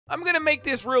I'm going to make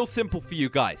this real simple for you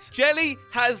guys. Jelly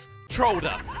has trolled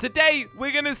us. Today,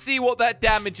 we're going to see what that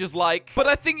damage is like. But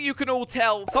I think you can all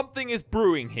tell something is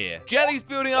brewing here. Jelly's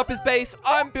building up his base.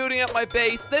 I'm building up my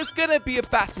base. There's going to be a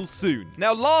battle soon.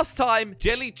 Now, last time,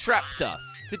 Jelly trapped us.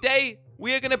 Today,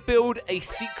 we are going to build a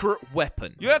secret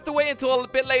weapon. You have to wait until a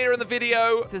bit later in the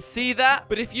video to see that.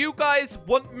 But if you guys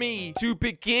want me to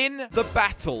begin the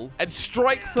battle and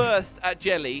strike first at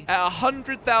Jelly at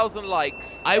 100,000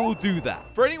 likes, I will do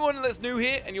that. For anyone that's new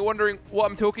here and you're wondering what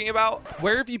I'm talking about,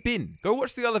 where have you been? Go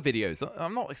watch the other videos.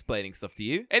 I'm not explaining stuff to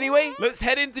you. Anyway, let's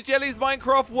head into Jelly's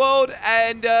Minecraft world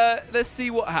and let's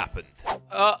see what happened.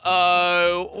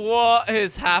 Uh-oh. What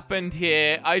has happened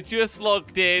here? I just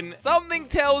logged in. Something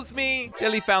tells me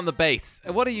Jelly found the base.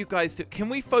 What are you guys doing? Can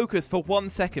we focus for 1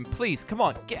 second? Please, come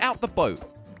on. Get out the boat.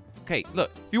 Okay,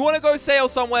 look. If you want to go sail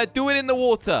somewhere, do it in the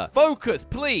water. Focus,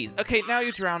 please. Okay, now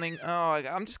you're drowning. Oh,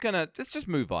 I'm just gonna... Let's just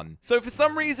move on. So, for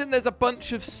some reason, there's a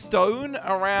bunch of stone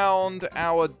around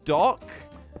our dock.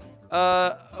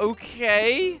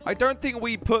 Okay. I don't think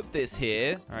we put this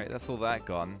here. All right, that's all that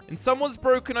gone. And someone's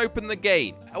broken open the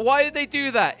gate. Why did they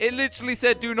do that? It literally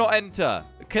said, do not enter.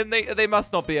 They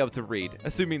must not be able to read.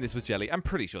 Assuming this was Jelly. I'm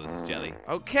pretty sure this is Jelly.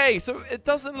 Okay, so it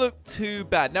doesn't look too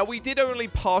bad. Now, we did only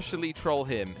partially troll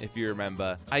him, if you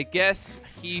remember. I guess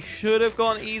he should have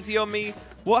gone easy on me.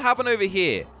 What happened over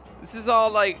here? This is our,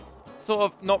 like, sort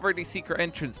of not really secret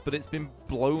entrance, but it's been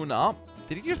blown up.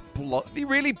 Did he just blow? Did he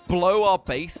really blow our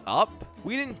base up?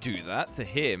 We didn't do that to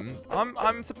him.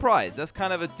 I'm surprised. That's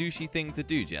kind of a douchey thing to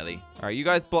do, Jelly. All right, you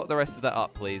guys block the rest of that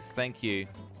up, please. Thank you.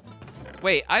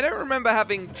 Wait, I don't remember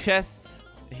having chests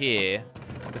here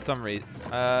for some reason.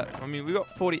 I mean, we got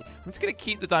 40. I'm just going to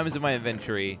keep the diamonds in my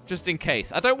inventory just in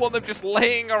case. I don't want them just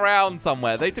laying around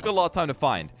somewhere. They took a lot of time to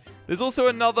find. There's also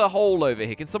another hole over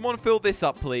here. Can someone fill this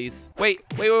up, please? Wait.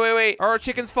 Are our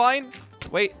chickens fine?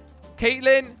 Wait.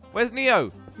 Caitlin, where's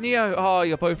Neo? Neo, oh,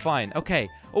 you're both fine. Okay.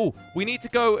 Oh, we need to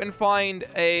go and find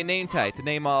a name tag to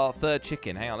name our third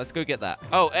chicken. Hang on, let's go get that.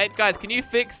 Oh, Ed, guys, can you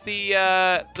fix the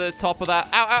top of that?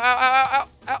 Ow, ow, ow, ow,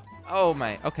 ow, ow. Oh,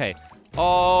 mate. Okay.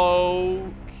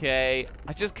 Okay.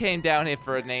 I just came down here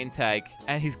for a name tag,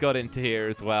 and he's got into here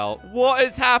as well. What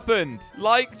has happened?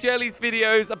 Like Jelly's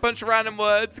videos, a bunch of random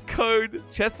words, code,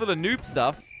 chest full of noob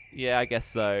stuff. Yeah, I guess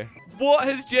so. What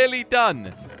has Jelly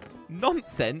done?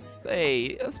 Nonsense.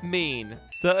 Hey, that's mean.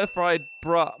 Certified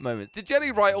bruh moments. Did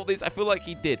Jelly write all these? I feel like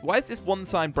he did. Why is this one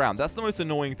sign brown? That's the most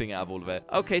annoying thing out of all of it.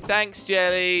 Okay, thanks,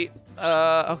 Jelly.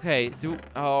 Okay.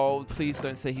 Oh, please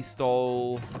don't say he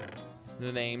stole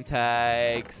the name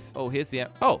tags. Oh, here's the...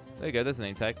 Oh, there you go. There's a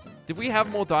name tag. Did we have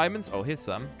more diamonds? Oh, here's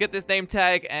some. Get this name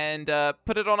tag and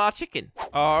put it on our chicken.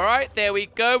 All right, there we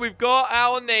go. We've got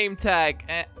our name tag.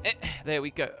 There we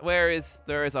go. There is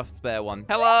our spare one.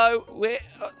 Hello.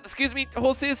 Excuse me,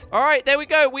 horses. All right, there we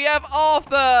go. We have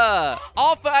Arthur.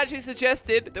 Arthur actually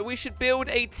suggested that we should build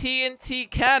a TNT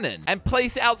cannon and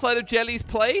place it outside of Jelly's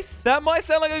place. That might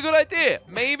sound like a good idea.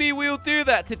 Maybe we'll do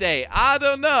that today. I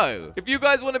don't know. If you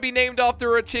guys want to be named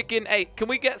after a chicken, hey, can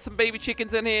we get some baby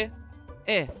chickens in here?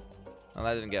 Oh,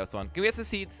 that didn't get us one. Can we get some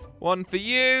seeds? One for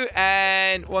you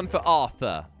and one for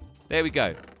Arthur. There we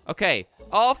go. Okay,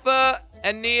 Arthur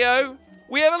and Neo,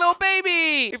 we have a little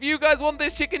baby. If you guys want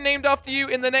this chicken named after you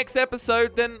in the next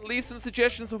episode, then leave some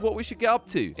suggestions of what we should get up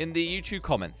to in the YouTube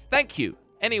comments. Thank you.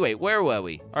 Anyway, where were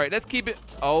we? All right, let's keep it.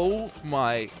 Oh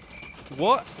my.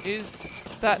 What is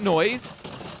that noise?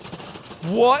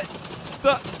 What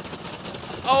the?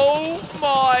 Oh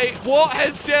my. What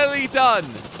has Jelly done?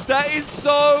 That is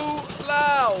so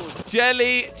loud.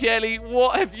 Jelly,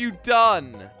 what have you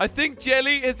done? I think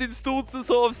Jelly has installed some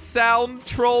sort of sound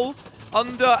troll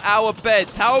under our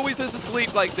beds. How are we supposed to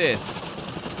sleep like this?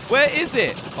 Where is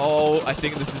it? Oh, I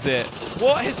think this is it.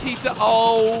 What has he done?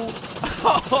 Oh.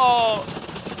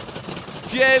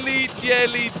 Jelly.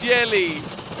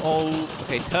 Oh,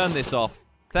 okay, turn this off.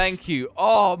 Thank you.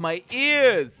 Oh, my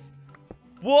ears.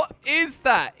 What is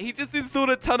that? He just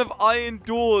installed a ton of iron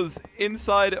doors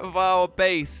inside of our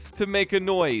base to make a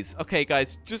noise. Okay,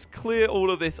 guys, just clear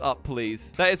all of this up,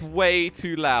 please. That is way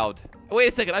too loud.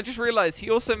 Wait a second. I just realized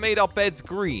he also made our beds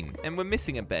green, and we're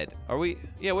missing a bed. Are we?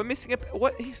 Yeah, we're missing a...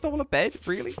 What? He stole a bed?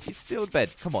 Really? He stole a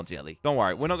bed. Come on, Jelly. Don't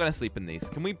worry. We're not going to sleep in these.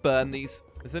 Can we burn these?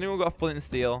 Has anyone got a flint and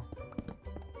steel?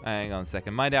 Hang on a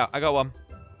second. Mind out. I got one.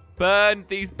 Burn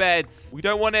these beds. We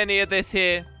don't want any of this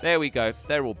here. There we go.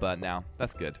 They're all burnt now.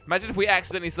 That's good. Imagine if we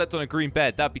accidentally slept on a green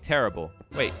bed. That'd be terrible.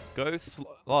 Wait, go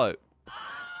slow.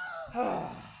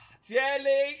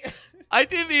 Jelly. I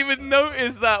didn't even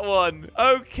notice that one.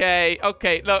 Okay.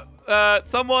 Look,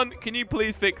 someone, can you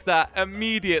please fix that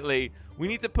immediately? We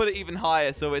need to put it even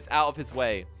higher so it's out of his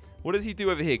way. What does he do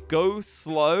over here? Go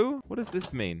slow? What does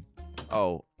this mean?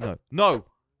 Oh, no. No!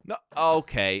 No.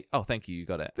 Okay. Oh, thank you. You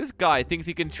got it. This guy thinks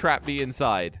he can trap me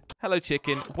inside. Hello,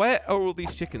 chicken. Where are all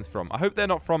these chickens from? I hope they're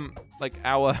not from, like,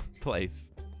 our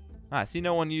place. Ah, see,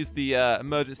 no one used the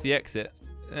emergency exit.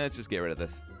 Let's just get rid of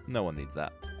this. No one needs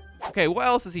that. Okay, what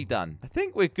else has he done? I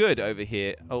think we're good over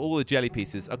here. Oh, all the jelly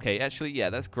pieces. Okay, actually,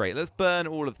 yeah, that's great. Let's burn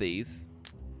all of these.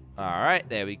 All right,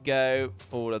 there we go.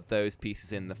 All of those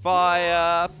pieces in the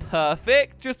fire.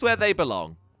 Perfect. Just where they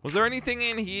belong. Was there anything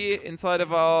in here inside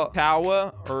of our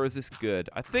tower, or is this good?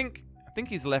 I think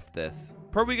he's left this.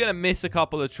 Probably going to miss a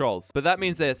couple of trolls, but that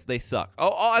means that they suck.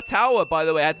 Oh, our tower, by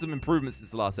the way, had some improvements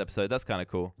since the last episode. That's kind of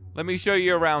cool. Let me show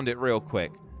you around it real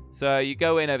quick. So you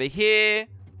go in over here,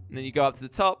 and then you go up to the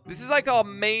top. This is like our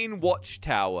main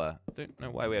watchtower. I don't know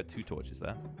why we have 2 torches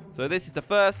there. So this is the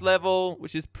first level,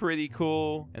 which is pretty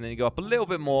cool. And then you go up a little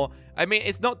bit more. I mean,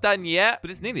 it's not done yet,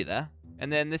 but it's nearly there.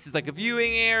 And then this is like a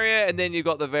viewing area, and then you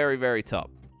got the very, very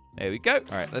top. There we go.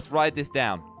 All right, let's ride this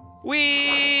down.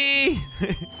 Whee!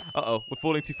 Uh-oh, we're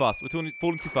falling too fast. We're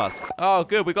falling too fast. Oh,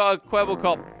 good. We got a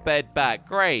Kwebbelkop bed back.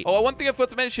 Great. Oh, one thing I forgot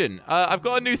to mention. I've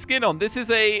got a new skin on. This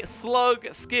is a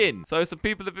slug skin. So some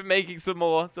people have been making some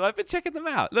more. So I've been checking them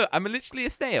out. Look, I'm literally a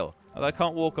snail. Although I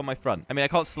can't walk on my front. I mean, I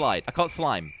can't slide. I can't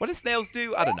slime. What do snails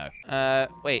do? I don't know.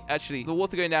 Wait, actually, the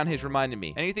water going down here is reminding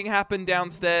me. Anything happened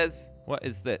downstairs? What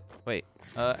is that? Wait,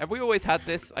 have we always had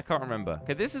this? I can't remember.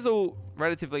 Okay, this is all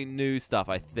relatively new stuff,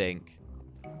 I think.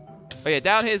 Oh, yeah,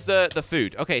 down here's the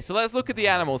food. Okay, so let's look at the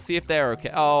animals, see if they're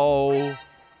okay. Oh,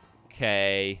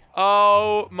 okay.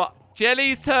 Oh, my.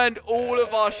 Jelly's turned all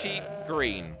of our sheep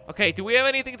green. Okay, do we have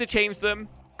anything to change them?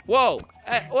 Whoa.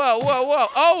 Whoa, whoa, whoa.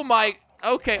 Oh, my.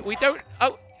 Okay, we don't.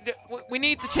 Oh, we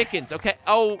need the chickens, okay?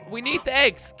 Oh, we need the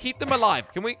eggs. Keep them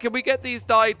alive. Can we get these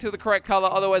dyed to the correct color?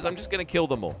 Otherwise, I'm just going to kill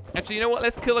them all. Actually, you know what?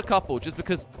 Let's kill a couple just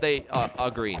because they are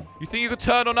green. You think you could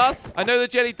turn on us? I know that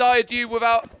Jelly dyed you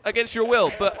against your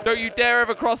will, but don't you dare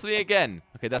ever cross me again.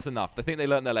 Okay, that's enough. I think they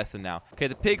learned their lesson now. Okay,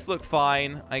 the pigs look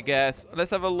fine, I guess. Let's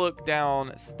have a look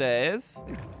downstairs.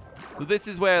 So this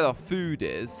is where the food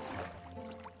is.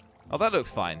 Oh, that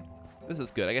looks fine. This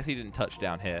is good. I guess he didn't touch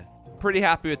down here. Pretty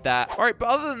happy with that. All right, but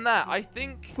other than that, I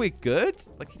think we're good.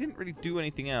 Like, he didn't really do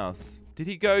anything else. Did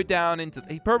he go down into...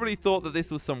 He probably thought that this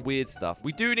was some weird stuff.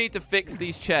 We do need to fix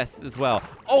these chests as well.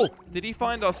 Oh, did he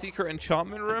find our secret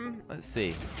enchantment room? Let's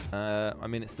see. I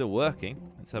mean, it's still working.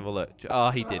 Let's have a look.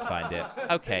 Oh, he did find it.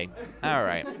 Okay. All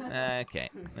right. Okay.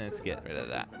 Let's get rid of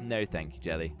that. No, thank you,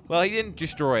 Jelly. Well, he didn't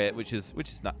destroy it, which is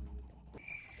not...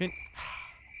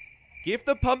 Give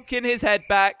the pumpkin his head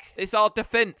back. It's our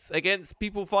defense against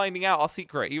people finding out our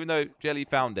secret, even though Jelly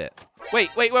found it.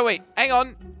 Wait. Hang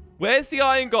on. Where's the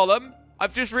iron golem?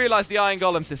 I've just realized the iron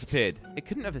golem's disappeared. It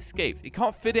couldn't have escaped. He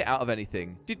can't fit it out of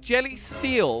anything. Did Jelly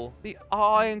steal the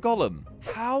iron golem?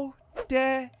 How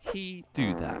dare he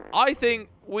do that? I think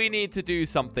we need to do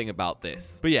something about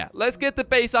this. But yeah, let's get the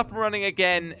base up and running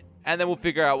again, and then we'll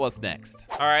figure out what's next.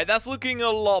 All right, that's looking a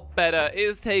lot better. It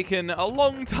has taken a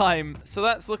long time, so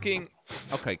that's looking...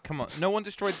 Okay, come on. No one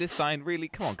destroyed this sign, really?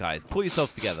 Come on, guys. Pull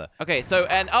yourselves together. Okay, so,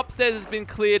 and upstairs has been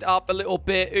cleared up a little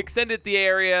bit. Extended the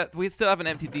area. We still haven't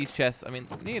emptied these chests. I mean,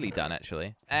 nearly done,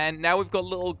 actually. And now we've got a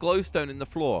little glowstone in the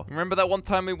floor. Remember that one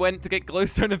time we went to get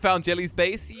glowstone and found Jelly's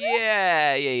base?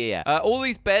 Yeah. All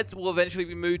these beds will eventually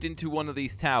be moved into one of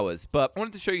these towers. But I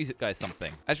wanted to show you guys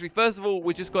something. Actually, first of all,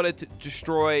 we just got to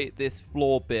destroy this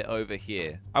floor bit over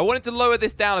here. I wanted to lower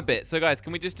this down a bit. So, guys,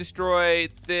 can we just destroy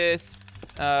this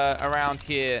around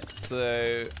here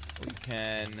so we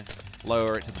can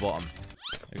lower it to the bottom?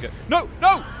 There we go.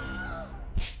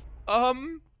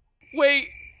 No! Wait,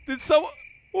 did someone...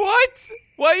 What?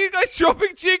 Why are you guys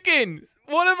dropping chickens?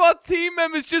 One of our team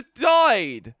members just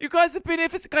died. You guys have been here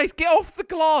for... Guys, get off the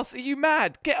glass. Are you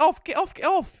mad? Get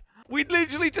off. We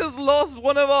literally just lost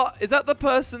one of our... Is that the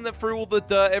person that threw all the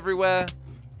dirt everywhere?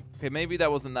 Okay, maybe that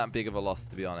wasn't that big of a loss,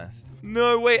 to be honest.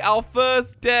 No, wait, our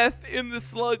first death in the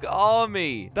slug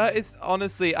army. That is,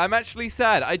 honestly, I'm actually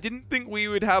sad. I didn't think we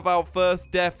would have our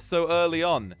first death so early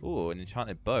on. Ooh, an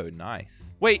enchanted bow,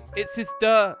 nice. Wait, it's his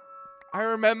dirt. I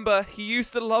remember he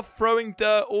used to love throwing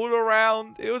dirt all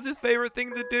around. It was his favorite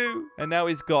thing to do. And now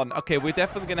he's gone. Okay, we're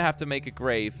definitely going to have to make a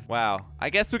grave. Wow. I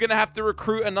guess we're going to have to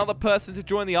recruit another person to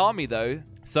join the army, though.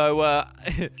 So,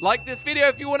 like this video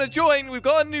if you want to join. We've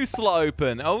got a new slot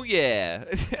open. Oh, yeah.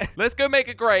 Let's go make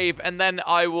a grave, and then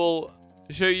I will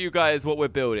show you guys what we're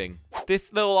building.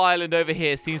 This little island over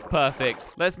here seems perfect.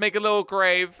 Let's make a little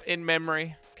grave in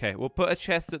memory. Okay, we'll put a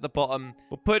chest at the bottom.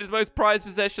 We'll put his most prized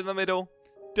possession in the middle.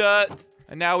 Dirt.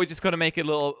 And now we just got to make it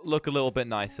look a little bit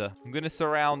nicer. I'm going to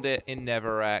surround it in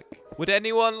netherrack. Would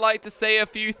anyone like to say a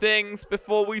few things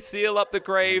before we seal up the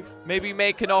grave? Maybe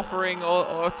make an offering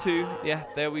or two. Yeah,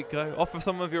 there we go. Offer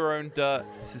some of your own dirt.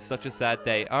 This is such a sad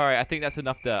day. All right, I think that's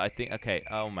enough dirt. I think, okay.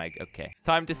 Oh my, okay. It's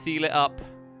time to seal it up.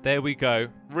 There we go.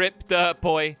 Rip Dirt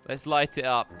Boy. Let's light it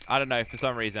up. I don't know, for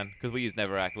some reason, because we use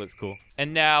netherrack. It looks cool.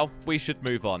 And now we should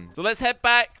move on. So let's head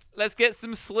back. Let's get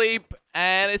some sleep.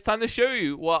 And it's time to show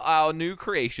you what our new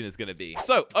creation is going to be.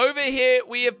 So over here,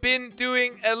 we have been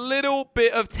doing a little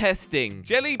bit of testing.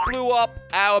 Jelly blew up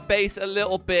our base a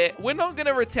little bit. We're not going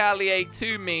to retaliate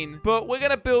too mean, but we're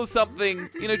going to build something,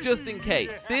 you know, just in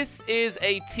case. This is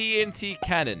a TNT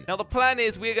cannon. Now, the plan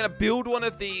is we're going to build one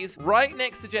of these right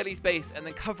next to Jelly's base and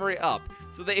then cover it up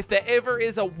so that if there ever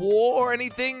is a war or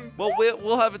anything, well,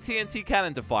 we'll have a TNT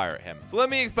cannon to fire at him. So let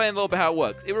me explain a little bit how it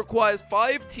works. It requires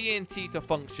 5 TNT to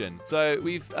function. So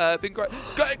we've been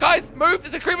guys, move!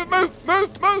 There's a creeper! Move!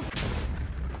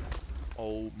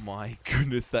 Oh my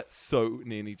goodness, that's so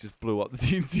nearly just blew up the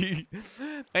TNT.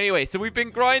 Anyway, so we've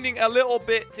been grinding a little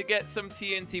bit to get some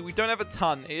TNT. We don't have a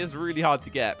ton. It is really hard to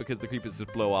get because the creepers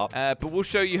just blow up. But we'll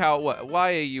show you how it works.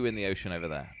 Why are you in the ocean over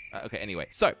there? Okay, anyway.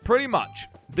 So, pretty much,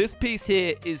 this piece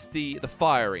here is the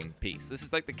firing piece. This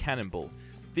is like the cannonball.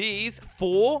 These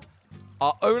 4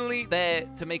 are only there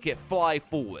to make it fly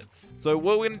forwards. So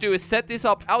what we're going to do is set this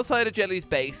up outside of Jelly's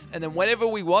base, and then whenever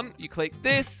we want, you click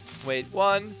this, wait,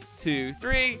 1, 2,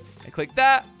 3, and click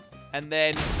that, and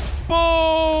then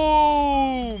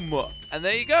boom! And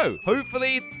there you go.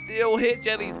 Hopefully, it'll hit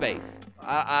Jelly's base.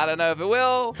 I don't know if it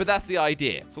will, but that's the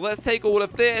idea. So let's take all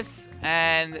of this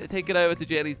and take it over to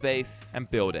Jelly's base and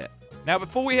build it. Now,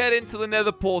 before we head into the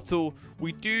nether portal,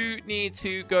 we do need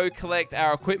to go collect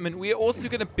our equipment. We are also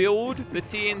going to build the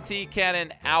TNT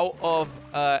cannon out of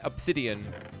obsidian,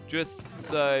 just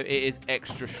so it is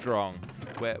extra strong,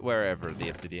 wherever the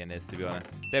obsidian is, to be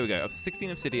honest. There we go. 16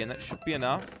 obsidian. That should be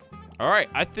enough. All right.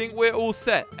 I think we're all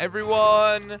set.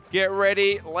 Everyone, get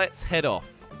ready. Let's head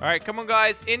off. All right, come on,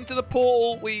 guys. Into the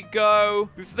portal we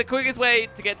go. This is the quickest way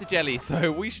to get to Jelly,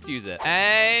 so we should use it.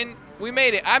 And we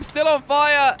made it. I'm still on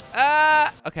fire.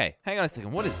 Okay, hang on a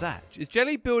second. What is that? Is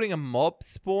Jelly building a mob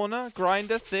spawner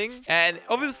grinder thing? And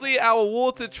obviously, our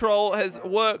water troll has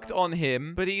worked on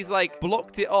him, but he's, like,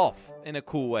 blocked it off in a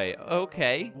cool way.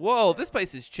 Okay. Whoa, this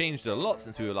place has changed a lot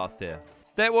since we were last here.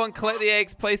 Step 1, collect the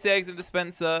eggs. Place the eggs in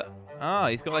dispenser. Ah,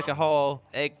 he's got, like, a whole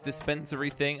egg dispensary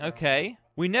thing. Okay.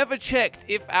 We never checked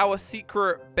if our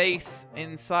secret base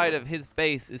inside of his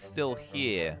base is still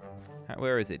here.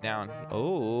 Where is it? Down.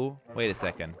 Oh, wait a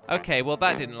second. Okay, well,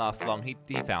 that didn't last long. He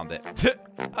found it.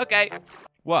 Okay.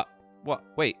 What?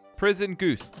 Wait. Prison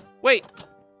goose. Wait.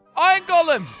 Iron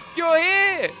Golem! You're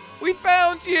here! We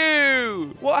found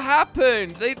you! What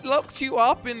happened? They locked you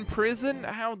up in prison?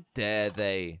 How dare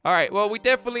they? All right, well, we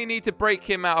definitely need to break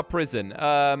him out of prison.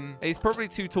 He's probably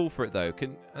too tall for it, though.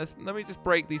 Let me just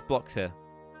break these blocks here.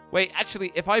 Wait,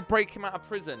 actually, if I break him out of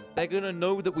prison, they're going to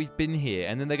know that we've been here,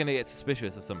 and then they're going to get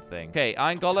suspicious or something. Okay,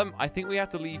 Iron Golem, I think we have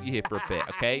to leave you here for a bit,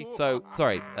 okay? So,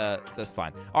 sorry, that's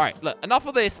fine. All right, look, enough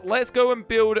of this. Let's go and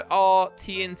build our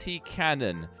TNT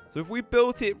cannon. So if we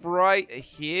built it right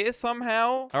here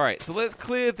somehow. All right, so let's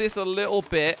clear this a little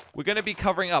bit. We're going to be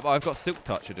covering up. Oh, I've got Silk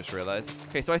Touch, I just realized.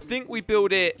 Okay, so I think we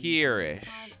build it here-ish.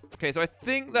 Okay, so I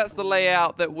think that's the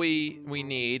layout that we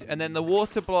need. And then the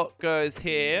water block goes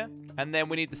here. And then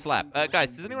we need the slab.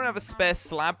 Guys, does anyone have a spare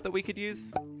slab that we could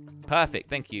use? Perfect,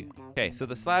 thank you. Okay, so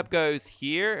the slab goes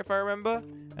here, if I remember.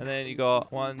 And then you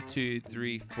got 1, 2,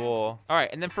 3, 4. All right,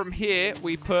 and then from here,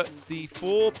 we put the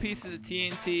 4 pieces of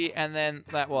TNT and then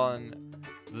that one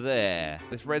there.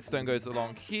 This redstone goes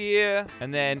along here.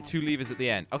 And then 2 levers at the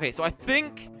end. Okay, so I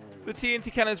think the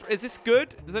TNT cannon is this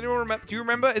good? Does anyone remember? Do you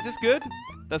remember? Is this good?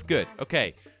 That's good.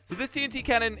 Okay. So this TNT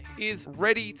cannon is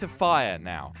ready to fire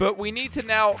now. But we need to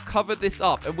now cover this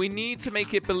up. And we need to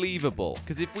make it believable.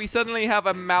 Because if we suddenly have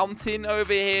a mountain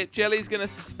over here, Jelly's going to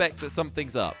suspect that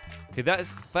something's up. Okay, that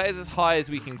is as high as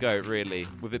we can go, really,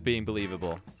 with it being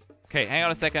believable. Okay, hang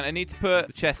on a second. I need to put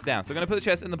the chest down. So I'm going to put the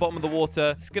chest in the bottom of the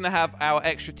water. It's going to have our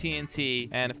extra TNT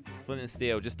and flint and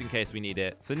steel just in case we need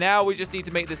it. So now we just need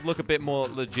to make this look a bit more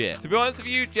legit. To be honest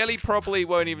with you, Jelly probably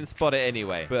won't even spot it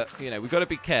anyway. But, you know, we've got to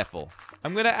be careful.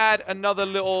 I'm going to add another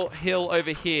little hill over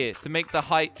here to make the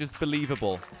height just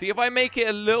believable. See, if I make it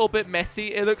a little bit messy,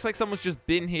 it looks like someone's just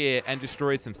been here and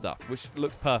destroyed some stuff, which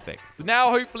looks perfect. So now,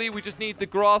 hopefully, we just need the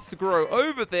grass to grow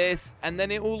over this, and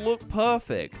then it will look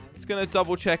perfect. Just going to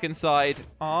double check inside.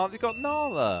 Oh, they got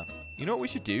Nala. You know what we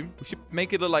should do? We should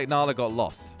make it look like Nala got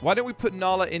lost. Why don't we put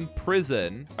Nala in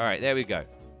prison? All right, there we go.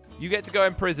 You get to go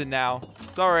in prison now.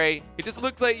 Sorry. It just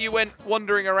looks like you went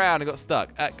wandering around and got stuck.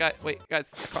 Wait,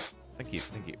 guys. Thank you.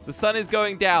 Thank you. The sun is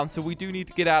going down, so we do need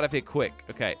to get out of here quick.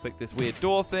 Okay, click this weird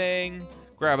door thing.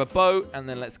 Grab a boat, and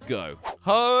then let's go.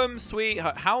 Home sweet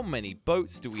home. How many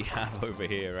boats do we have over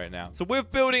here right now? So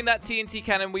with building that TNT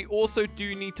cannon, we also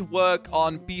do need to work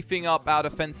on beefing up our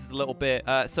defenses a little bit.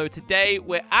 So today,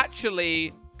 we're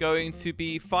actually going to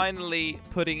be finally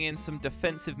putting in some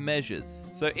defensive measures.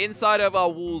 So inside of our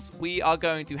walls, we are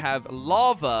going to have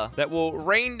lava that will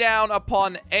rain down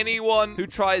upon anyone who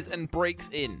tries and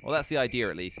breaks in. Well, that's the idea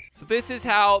at least. So this is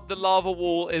how the lava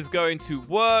wall is going to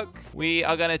work. We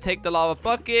are going to take the lava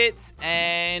buckets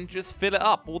and just fill it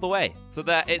up all the way so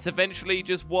that it's eventually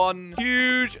just one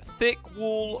huge thick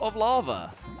wall of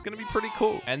lava. It's going to be pretty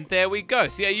cool. And there we go.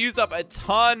 See, I used up a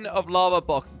ton of lava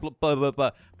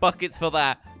buckets for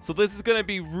that. So this is going to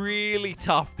be really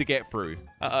tough to get through.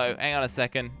 Uh-oh, hang on a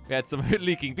second. We had some of it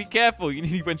leaking. Be careful.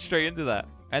 You went straight into that.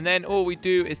 And then all we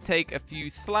do is take a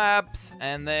few slabs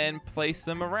and then place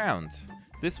them around.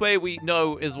 This way we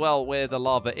know as well where the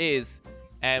lava is.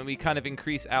 And we kind of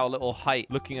increase our little height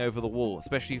looking over the wall,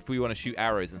 especially if we want to shoot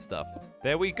arrows and stuff.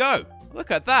 There we go.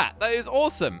 Look at that. That is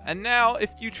awesome. And now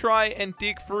if you try and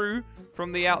dig through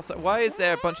from the outside. Why is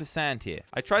there a bunch of sand here?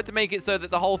 I tried to make it so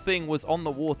that the whole thing was on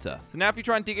the water. So now if you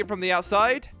try and dig it from the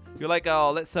outside, you're like,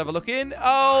 oh, let's have a look in.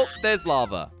 Oh, there's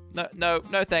lava. No,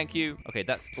 thank you. Okay,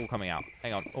 that's all coming out.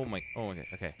 Hang on. Oh my,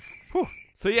 okay. Whew.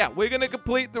 So yeah, we're going to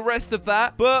complete the rest of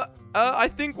that. But I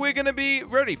think we're going to be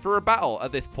ready for a battle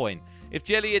at this point. If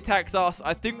Jelly attacks us,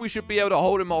 I think we should be able to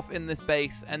hold him off in this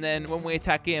base. And then when we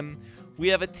attack him, we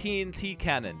have a TNT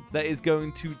cannon that is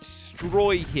going to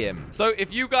destroy him. So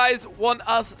if you guys want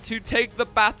us to take the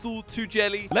battle to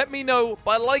Jelly, let me know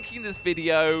by liking this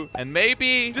video. And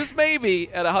maybe, just maybe,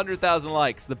 at 100,000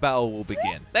 likes, the battle will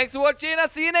begin. Thanks for watching. I'll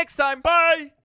see you next time. Bye!